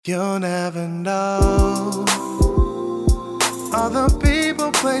You'll never know all the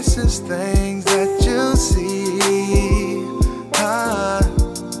people, places, things that you'll see.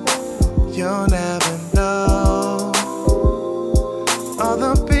 You'll never know all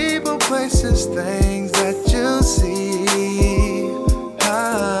the people, places, things that you'll see.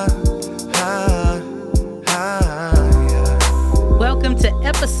 Welcome to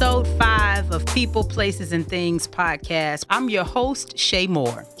episode 5 of People, Places, and Things podcast. I'm your host, Shay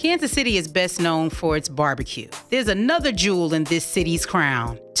Moore. Kansas City is best known for its barbecue. There's another jewel in this city's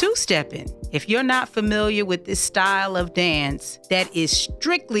crown, two-stepping. If you're not familiar with this style of dance that is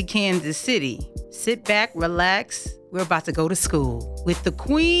strictly Kansas City, sit back, relax. We're about to go to school with the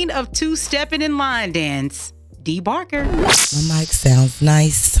queen of two-stepping and line dance, Dee Barker. My mic sounds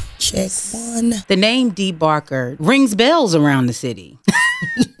nice. Check one. The name Dee Barker rings bells around the city.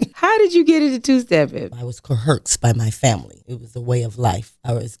 How did you get into two-stepping? I was coerced by my family. It was a way of life.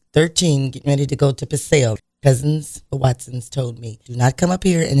 I was 13, getting ready to go to Paseo. Cousins, the Watsons, told me, do not come up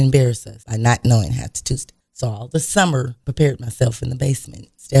here and embarrass us by not knowing how to two-step. So all the summer, prepared myself in the basement,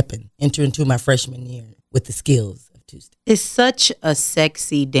 stepping, enter into my freshman year with the skills of two-step. It's such a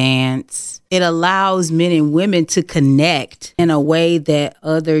sexy dance. It allows men and women to connect in a way that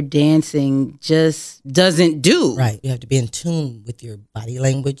other dancing just doesn't do. Right. You have to be in tune with your body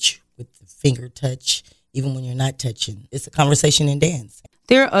language, with the finger touch, even when you're not touching. It's a conversation in dance.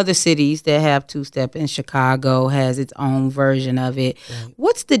 There are other cities that have two-step, and Chicago has its own version of it. Right.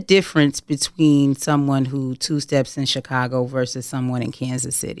 What's the difference between someone who two-steps in Chicago versus someone in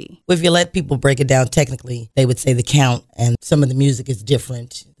Kansas City? Well, if you let people break it down technically, they would say the count and some of the music is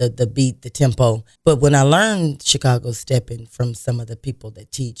different, the beat, the tempo. But when I learned Chicago stepping from some of the people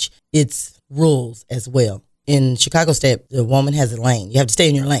that teach, it's rules as well. In Chicago step, the woman has a lane. You have to stay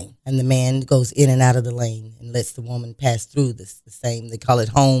in your lane. And the man goes in and out of the lane and lets the woman pass through the same. They call it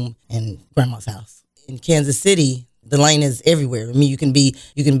home and grandma's house. In Kansas City, the lane is everywhere. I mean, you can be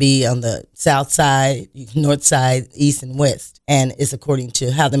on the south side, north side, east and west. And it's according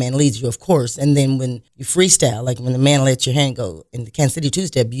to how the man leads you, of course. And then when you freestyle, like when the man lets your hand go in the Kansas City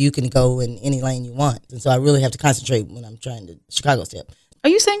two-step, you can go in any lane you want. And so I really have to concentrate when I'm trying to Chicago step.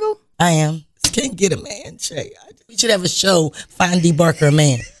 Are you single? I am. Can't get a man, Shay. We should have a show, Find Dee Barker a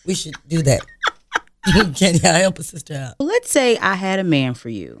Man. We should do that. Can y'all help a sister out? Let's say I had a man for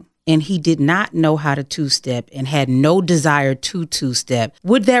you and he did not know how to two-step and had no desire to two-step.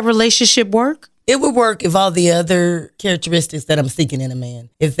 Would that relationship work? It would work if all the other characteristics that I'm seeking in a man,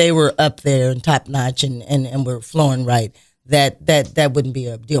 if they were up there and top notch and were flowing right, that wouldn't be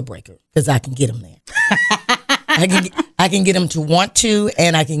a deal breaker because I can get them there. I can get him to want to,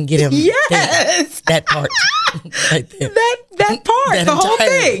 and I can get him that part right there. That part, that the whole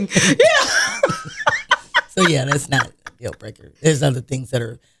thing. Yeah. So yeah, that's not a deal breaker. There's other things that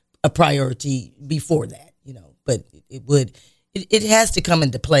are a priority before that, but it has to come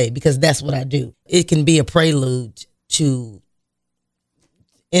into play because that's what I do. It can be a prelude to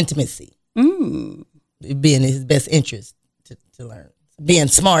intimacy. Be in his best interest to learn. Being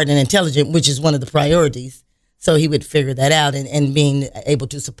smart and intelligent, which is one of the priorities. So he would figure that out and being able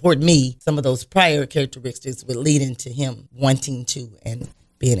to support me, some of those prior characteristics would lead into him wanting to and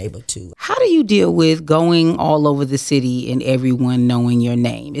being able to. How do you deal with going all over the city and everyone knowing your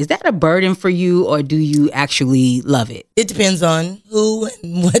name? Is that a burden for you or do you actually love it? It depends on who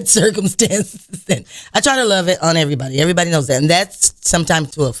and what circumstances. And I try to love it on everybody. Everybody knows that. And that's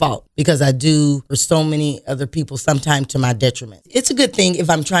sometimes to a fault because I do for so many other people, sometimes to my detriment. It's a good thing if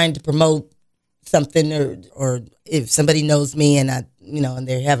I'm trying to promote something or if somebody knows me and and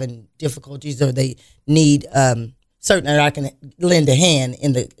they're having difficulties or they need certain that I can lend a hand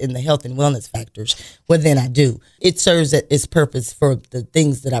in the health and wellness factors, well then I do. It serves its purpose for the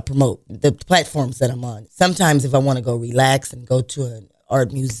things that I promote, the platforms that I'm on. Sometimes if I want to go relax and go to an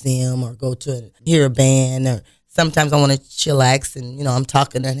art museum or hear a band or sometimes I want to chillax and, I'm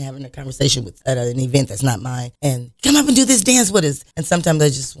talking and having a conversation at an event that's not mine and come up and do this dance with us. And sometimes I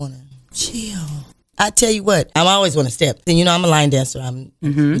just want to chill. I tell you what, I always want to step. And I'm a line dancer. I'm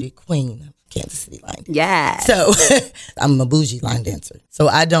the queen of Kansas City line dancer. Yeah. So I'm a bougie line dancer. So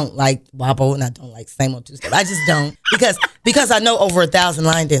I don't like wobble and I don't like same old two-step. I just don't because I know over 1,000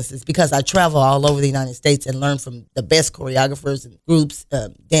 line dancers because I travel all over the United States and learn from the best choreographers and groups,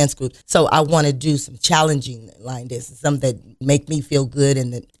 dance groups. So I want to do some challenging line dances, some that make me feel good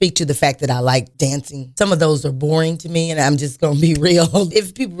and that speak to the fact that I like dancing. Some of those are boring to me and I'm just going to be real.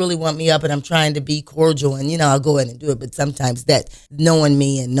 If people really want me up and I'm trying to be cordial and, I'll go ahead and do it. But sometimes that knowing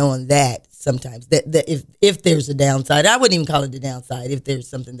me and knowing that sometimes that if there's a downside, I wouldn't even call it a downside if there's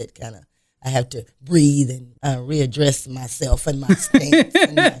something that kind of I have to breathe and readdress myself and my stance.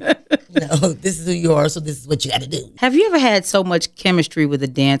 And this is who you are, so this is what you got to do. Have you ever had so much chemistry with a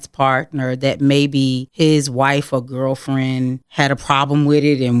dance partner that maybe his wife or girlfriend had a problem with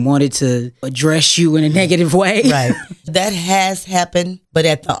it and wanted to address you in a negative way? Right. That has happened, but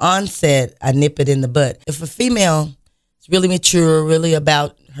at the onset, I nip it in the bud. If a female is really mature, really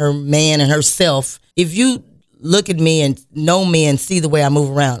about her man and herself, if you look at me and know me and see the way I move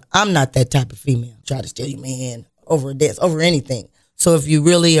around, I'm not that type of female. Try to steal your man over a dance, over anything. So if you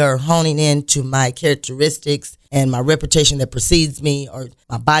really are honing in to my characteristics and my reputation that precedes me, or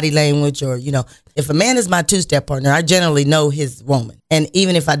my body language, or, if a man is my two-step partner, I generally know his woman. And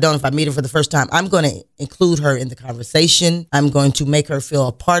even if I don't, if I meet her for the first time, I'm going to include her in the conversation. I'm going to make her feel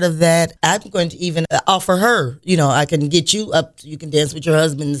a part of that. I'm going to even offer her, I can get you up, you can dance with your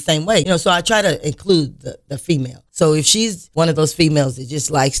husband the same way. So I try to include the female. So if she's one of those females that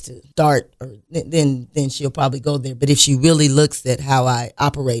just likes to start, then she'll probably go there. But if she really looks at how I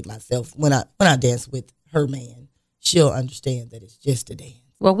operate myself when I dance with her man, she'll understand that it's just a dance.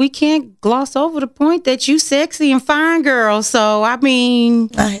 Well, we can't gloss over the point that you sexy and fine, girl. So, I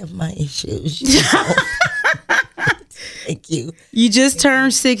have my issues. Thank you. You just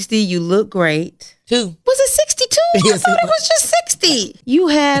turned 60. You look great. Was it 62? Yes, I thought it was just 60. You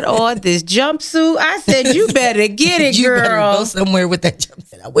had on this jumpsuit. I said, you better get it, you girl. You better go somewhere with that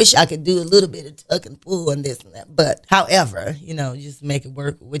jumpsuit. I wish I could do a little bit of tuck and pull and this and that. But however, just make it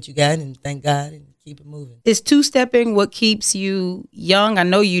work with what you got, and thank God and keep it moving. Is two-stepping what keeps you young? I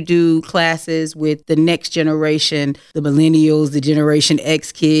know you do classes with the next generation, the millennials, the Generation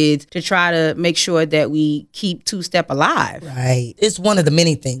X kids, to try to make sure that we keep two-step alive. Right. It's one of the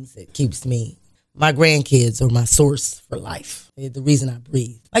many things that keeps me. My grandkids are my source for life. They're the reason I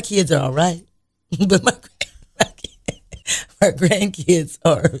breathe. My kids are all right, but my grandkids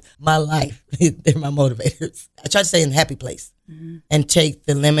are my life. They're my motivators. I try to stay in a happy place and take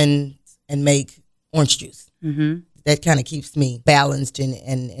the lemon and make orange juice. Mm-hmm. That kind of keeps me balanced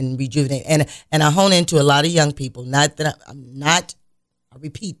and rejuvenated. And I hone into a lot of young people. Not that I'm not, I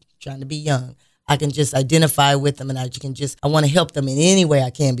repeat, trying to be young. I can just identify with them, and I want to help them in any way I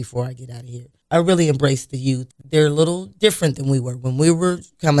can before I get out of here. I really embrace the youth. They're a little different than we were. When we were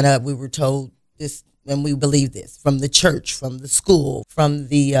coming up, we were told this, and we believed this, from the church, from the school, from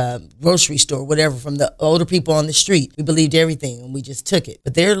the grocery store, whatever, from the older people on the street. We believed everything, and we just took it.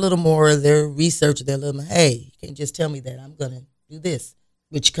 But they're a little more, they're researchers, they're a little more, hey, you can't just tell me that, I'm going to do this.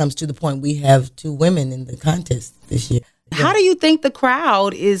 Which comes to the point we have 2 women in the contest this year. How do you think the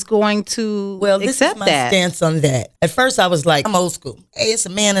crowd is going to accept that? Well, this is my stance on that. At first, I was like, I'm old school. Hey, it's a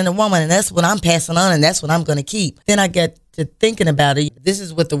man and a woman, and that's what I'm passing on, and that's what I'm going to keep. Then I got to thinking about it. This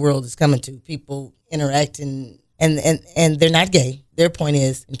is what the world is coming to. People interacting, and they're not gay. Their point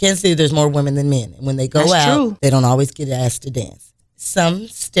is, in Kansas City, there's more women than men. And when they go out, they don't always get asked to dance. Some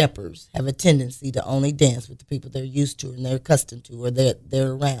steppers have a tendency to only dance with the people they're used to and they're accustomed to, or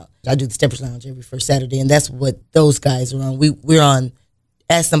they're around. I do the Steppers Lounge every first Saturday, and that's what those guys are on. We're on,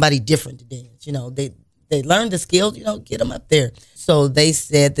 ask somebody different to dance. They learn the skill, get them up there. So they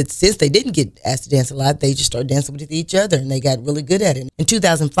said that since they didn't get asked to dance a lot, they just started dancing with each other, and they got really good at it. In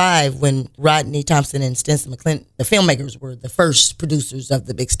 2005, when Rodney Thompson and Stinson McClinton, the filmmakers, were the first producers of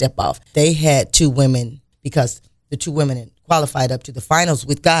The Big Step Off, they had 2 women, because the 2 women qualified up to the finals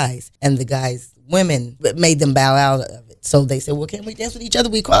with guys, and the guys, women, made them bow out of it. So they said, well, can we dance with each other?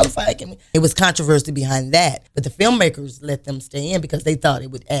 We qualify. It was controversy behind that. But the filmmakers let them stay in because they thought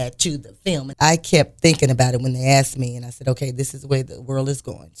it would add to the film. And I kept thinking about it when they asked me, and I said, okay, this is the way the world is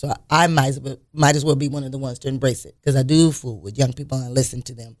going. So I might as well be one of the ones to embrace it, because I do fool with young people and I listen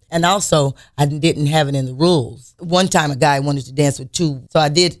to them. And also, I didn't have it in the rules. One time a guy wanted to dance with 2, so I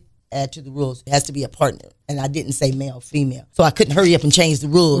did add to the rules. It has to be a partner. And I didn't say male, female. So I couldn't hurry up and change the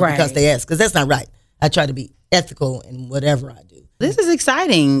rules because they asked, because that's not right. I try to be ethical in whatever I do. This is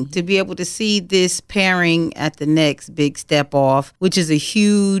exciting to be able to see this pairing at the next Big Step Off, which is a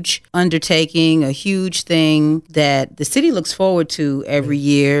huge undertaking, a huge thing that the city looks forward to every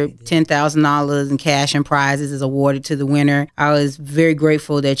year. $10,000 in cash and prizes is awarded to the winner. I was very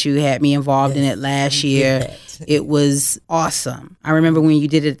grateful that you had me involved in it last year. It was awesome. I remember when you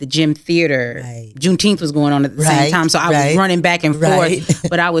did it at the Gym Theater. Juneteenth was going on at the same time, so I was running back and forth.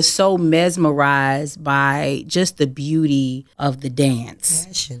 But I was so mesmerized by just the beauty of the dance.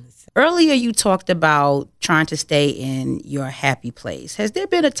 Passions. Earlier, you talked about trying to stay in your happy place. Has there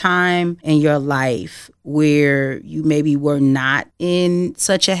been a time in your life where you maybe were not in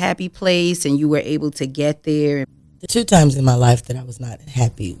such a happy place and you were able to get there? The 2 times in my life that I was not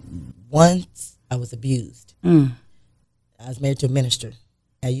happy. Once, I was abused. I was married to a minister,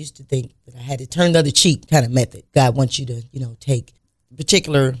 I used to think that I had to turn the other cheek kind of method. God wants you to, take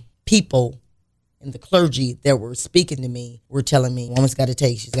particular people in the clergy that were speaking to me were telling me, woman's got to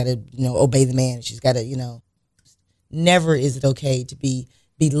she's got to, obey the man. She's got to, never is it okay to be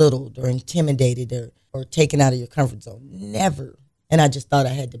belittled or intimidated or taken out of your comfort zone. Never. And I just thought I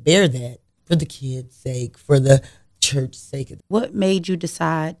had to bear that for the kids' sake, for the church's sake. What made you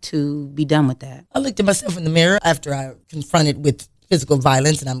decide to be done with that? I looked at myself in the mirror after I confronted with physical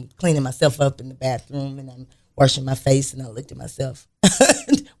violence, and I'm cleaning myself up in the bathroom, and I'm washing my face, and I looked at myself.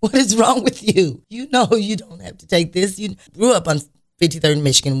 What is wrong with you? You know you don't have to take this. You grew up on 53rd in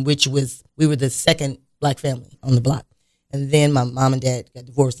Michigan, we were the second black family on the block. And then my mom and dad got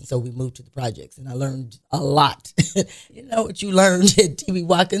divorced, and so we moved to the projects, and I learned a lot. You know what you learned at T.B.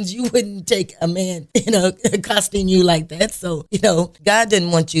 Watkins? You wouldn't take a man, accosting you like that. So, God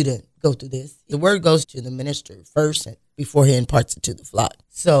didn't want you to go through this. The word goes to the minister first before he imparts it to the flock.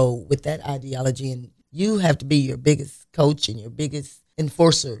 So with that ideology, and you have to be your biggest coach and your biggest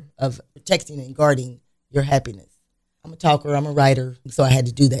enforcer of protecting and guarding your happiness. I'm a talker, I'm a writer, so I had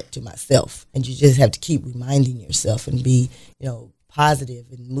to do that to myself. And you just have to keep reminding yourself and be, positive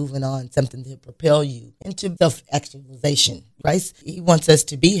and moving on, something to propel you into self-actualization. Christ, he wants us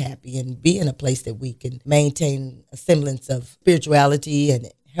to be happy and be in a place that we can maintain a semblance of spirituality and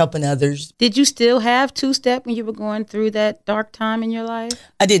helping others. Did you still have two-step when you were going through that dark time in your life?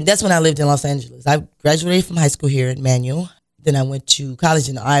 I did. That's when I lived in Los Angeles. I graduated from high school here at Manual. Then I went to college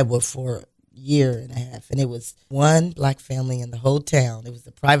in Iowa for year and a half, and it was one black family in the whole town. It was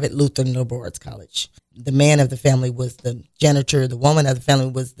a private Lutheran liberal arts college. The man of the family was the janitor. The woman of the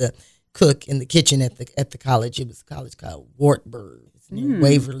family was the cook in the kitchen at the college. It was a college called Wartburg. It's near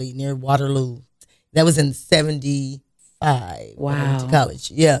Waverly, near Waterloo. That was in 75. Wow. When I went to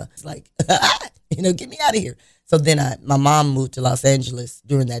college. Yeah. It's like, get me out of here. So then my mom moved to Los Angeles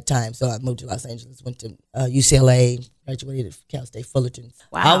during that time. So I moved to Los Angeles, went to UCLA, graduated at Cal State Fullerton.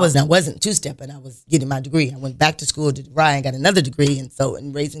 Wow. I wasn't two-stepping. I was getting my degree. I went back to school to Ryan, got another degree,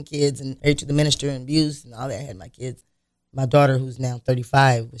 and raising kids and married to the minister and abuse and all that. I had my kids. My daughter, who's now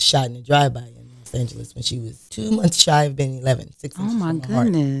 35, was shot in a drive-by in Los Angeles when she was 2 months shy of being 11, 6 inches Oh, my from her heart.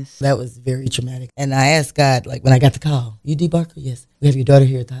 goodness. That was very traumatic. And I asked God, when I got the call, you D. Barker? Yes. We have your daughter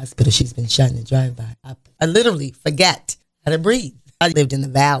here at the hospital. She's been shot in a drive-by. I literally forgot how to breathe. I lived in the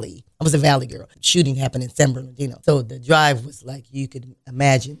valley. I was a valley girl. Shooting happened in San Bernardino. So the drive was like you could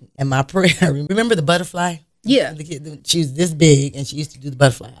imagine. And my prayer, remember the butterfly? Yeah. The kid, she was this big, and she used to do the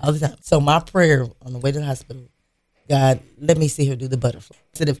butterfly all the time. So my prayer on the way to the hospital, God, let me see her do the butterfly.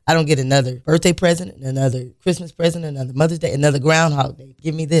 I said, if I don't get another birthday present, another Christmas present, another Mother's Day, another Groundhog Day,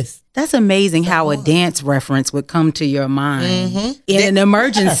 give me this. That's amazing how a dance reference would come to your mind in an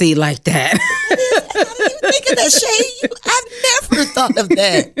emergency like that. I didn't even think of that, Shay. I've never thought of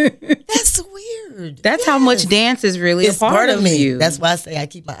that. That's weird. That's how much dance is really It's a part of me. you. That's why I say I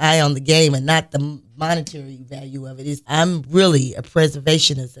keep my eye on the game and not the monetary value of it. I'm really a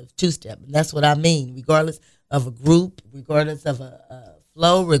preservationist of two-step, and that's what I mean, regardless of a group, regardless of a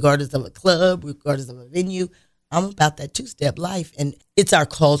flow, regardless of a club, regardless of a venue. I'm about that two-step life, and it's our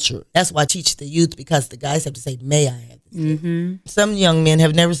culture. That's why I teach the youth, because the guys have to say, may I have this? Mm-hmm. Some young men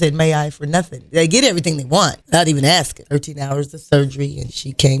have never said, may I, for nothing. They get everything they want without even asking. 13 hours of surgery, and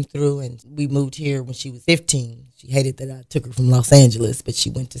she came through, and we moved here when she was 15. She hated that I took her from Los Angeles, but she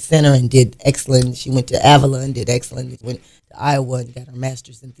went to Center and did excellent. She went to Avila and did excellent. She went to Iowa and got her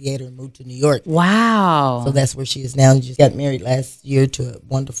master's in theater and moved to New York. Wow. So that's where she is now. Just got married last year to a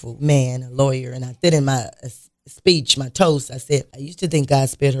wonderful man, a lawyer, and I did in my speech, my toast, I said, I used to think God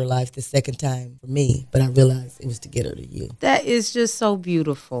spared her life the second time for me, but I realized it was to get her to you. That is just so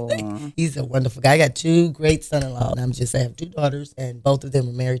beautiful. He's a wonderful guy. I got 2 great son-in-law. And I have 2 daughters, and both of them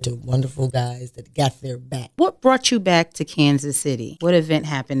are married to wonderful guys that got their back. What brought you back to Kansas City? What event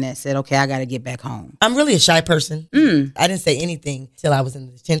happened that said, okay, I got to get back home? I'm really a shy person. I didn't say anything till I was in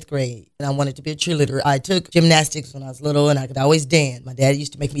the 10th grade, and I wanted to be a cheerleader. I took gymnastics when I was little, and I could always dance. My dad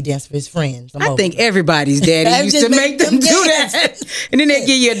used to make me dance for his friends. I think everybody's daddy used to make them do that. And then they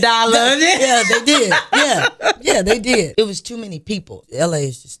give you $1. Yeah, they did. Yeah, they did. It was too many people. LA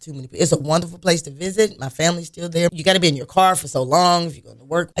is just too many people. It's a wonderful place to visit. My family's still there. You got to be in your car for so long if you're going to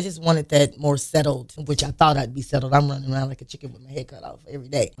work. I just wanted that more settled, which I thought I'd be settled. I'm running around like a chicken with my head cut off every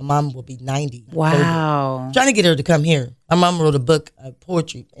day. My mom will be 90. Wow. I'm trying to get her to come here. My mom wrote a book of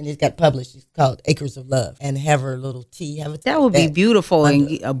poetry, and it got published. It's called Acres of Love, and have her little tea. Have a tea That would be beautiful.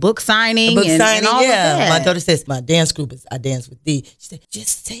 And a book signing, and all yeah. of that. My daughter says my dance group is I Dance With Thee. She said,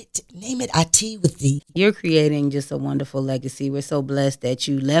 just say it, name it I Tea With Thee. You're creating just a wonderful legacy. We're so blessed that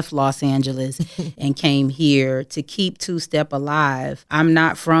you left Los Angeles and came here to keep Two-Step alive. I'm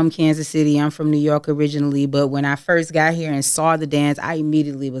not from Kansas City. I'm from New York originally, but when I first got here and saw the dance, I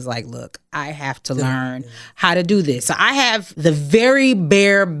immediately was like, look, I have to learn how to do this. So I have the very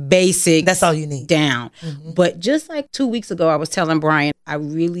bare basics. That's all you need. Down. But just like 2 weeks ago, I was telling Brian, I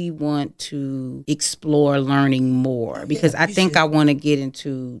really want to explore learning more because I think I want to get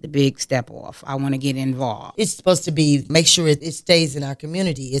into the big step off. I want to get involved. It's supposed to be, make sure it stays in our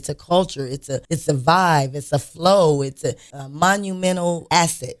community. It's a culture. It's a vibe. It's a flow. It's a monumental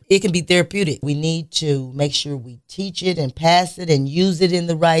asset. It can be therapeutic. We need to make sure we teach it and pass it and use it in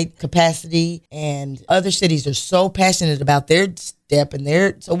the right capacity. And other cities are so passionate about their step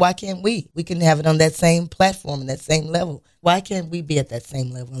and so why can't we? We can have it on that same platform and that same level. Why can't we be at that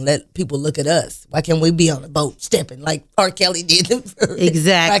same level and let people look at us? Why can't we be on a boat stepping like R. Kelly did? Exactly.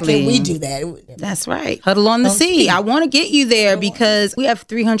 Why can't we do that? That's right. Huddle on the Sea. I want to get you there because we have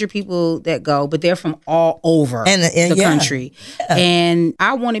 300 people that go, but they're from all over the country. Yeah. And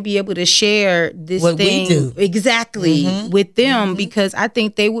I want to be able to share this what thing we do. Exactly with them because I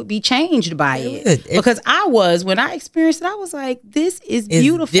think they would be changed by it. Because when I experienced it, I was like, this is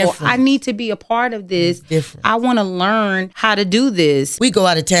beautiful. Different. I need to be a part of this. I want to learn how to do this. We go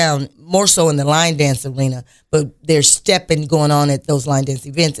out of town more so in the line dance arena, but there's stepping going on at those line dance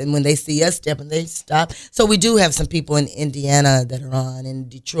events. And when they see us stepping, they stop. So we do have some people in Indiana that are on, in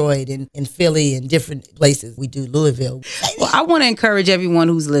Detroit, and in Philly, and different places. We do Louisville. Well, I want to encourage everyone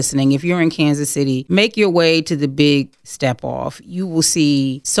who's listening, if you're in Kansas City, make your way to the big step off. You will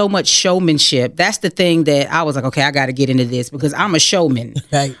see so much showmanship. That's the thing that I was like, okay, I got to get into this because I'm a showman.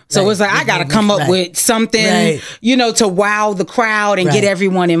 Right. So it's like, I got to come up with something, to wow the crowd and get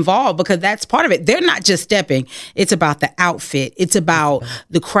everyone involved. Because that's part of it. They're not just stepping. It's about the outfit. It's about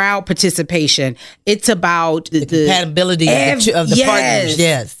the crowd participation. It's about the compatibility of the partners.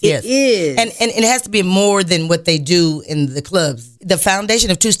 Yes. It is. And it has to be more than what they do in the clubs. The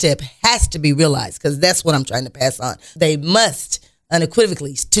foundation of two-step has to be realized because that's what I'm trying to pass on. They must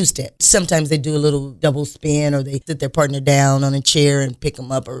unequivocally two-step. Sometimes they do a little double spin or they sit their partner down on a chair and pick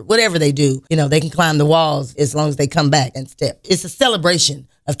them up or whatever they do. They can climb the walls as long as they come back and step. It's a celebration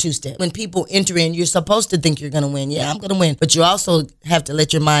of two-step. When people enter in, you're supposed to think you're going to win. Yeah, I'm going to win. But you also have to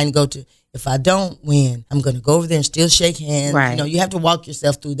let your mind go to, if I don't win, I'm going to go over there and still shake hands. Right. You have to walk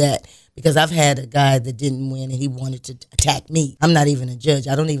yourself through that. Because I've had a guy that didn't win and he wanted to attack me. I'm not even a judge.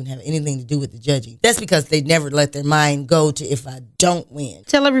 I don't even have anything to do with the judging. That's because they never let their mind go to if I don't win.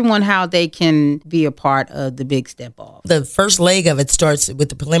 Tell everyone how they can be a part of the big step off. The first leg of it starts with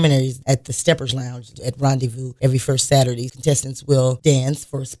the preliminaries at the Steppers Lounge at Rendezvous every first Saturday. Contestants will dance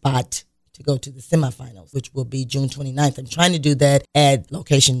for a spot to go to the semifinals, which will be June 29th. I'm trying to do that at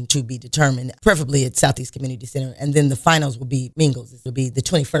location to be determined, preferably at Southeast Community Center. And then the finals will be Mingles. It will be the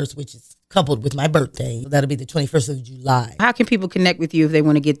 21st, which is coupled with my birthday. So that'll be the 21st of July. How can people connect with you if they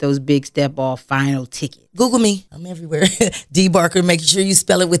want to get those big step off final tickets? Google me. I'm everywhere. D Barker. Make sure you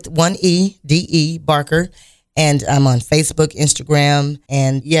spell it with one E, D-E, Barker. And I'm on Facebook, Instagram.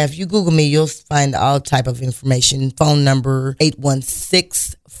 And if you Google me, you'll find all type of information. Phone number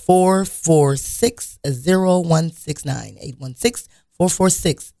 816-446-0169.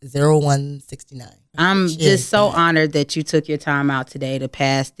 816-446-0169. I'm just so honored that you took your time out today to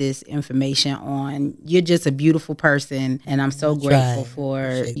pass this information on. You're just a beautiful person, and I'm so grateful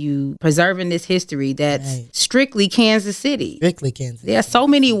for you preserving this history that's strictly Kansas City. Strictly Kansas. There are so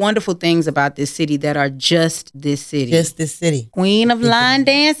many wonderful things about this city that are just this city. Just this city. Queen of line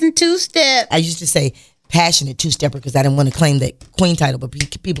dance and two-step. I used to say passionate two-stepper because I didn't want to claim that queen title, but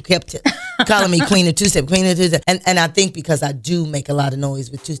people kept calling me queen of two-step, queen of two-step. And I think because I do make a lot of noise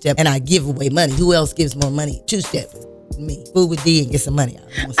with two-step and I give away money. Who else gives more money? Two-step. Me. Food with D and get some money.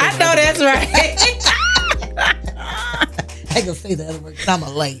 I know that's right. I ain't gonna say the other word because I'm a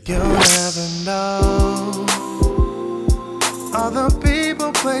late. You'll never know all the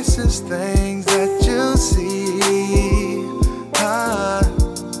people, places, things that you see.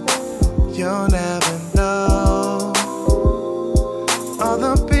 You'll never know all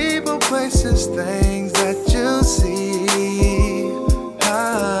the people, places, things